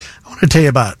to tell you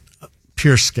about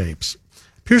Pearce Scapes.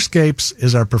 Pearce Scapes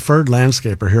is our preferred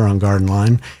landscaper here on Garden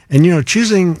Line. And,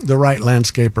 choosing the right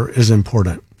landscaper is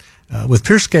important. With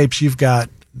Pearce Scapes, you've got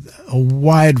a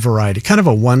wide variety, kind of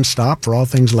a one-stop for all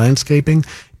things landscaping.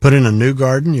 Put in a new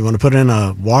garden, you want to put in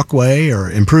a walkway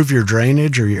or improve your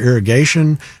drainage or your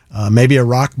irrigation, maybe a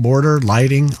rock border,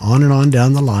 lighting, on and on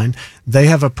down the line. They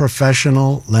have a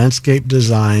professional landscape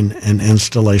design and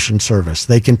installation service.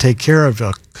 They can take care of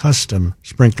a custom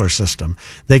sprinkler system.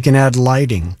 They can add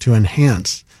lighting to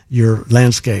enhance your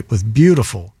landscape with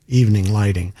beautiful evening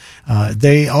lighting.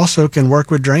 They also can work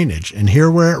with drainage. And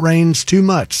here where it rains too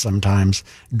much sometimes,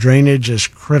 drainage is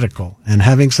critical. And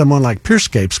having someone like Pearce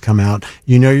Scapes come out,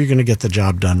 you're going to get the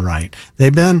job done right.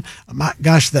 They've been,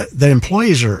 the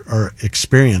employees are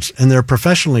experienced and they're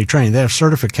professionally trained. They have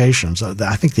certifications.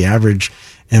 I think the average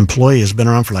employee has been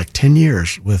around for like 10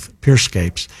 years with Pearce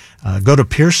Scapes. Go to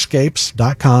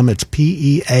pearcescapes.com. It's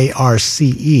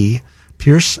PEARCE.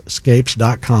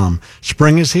 PearceScapes.com.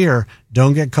 Spring is here.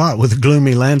 Don't get caught with a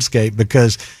gloomy landscape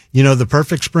because, the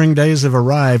perfect spring days have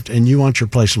arrived and you want your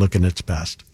place looking its best.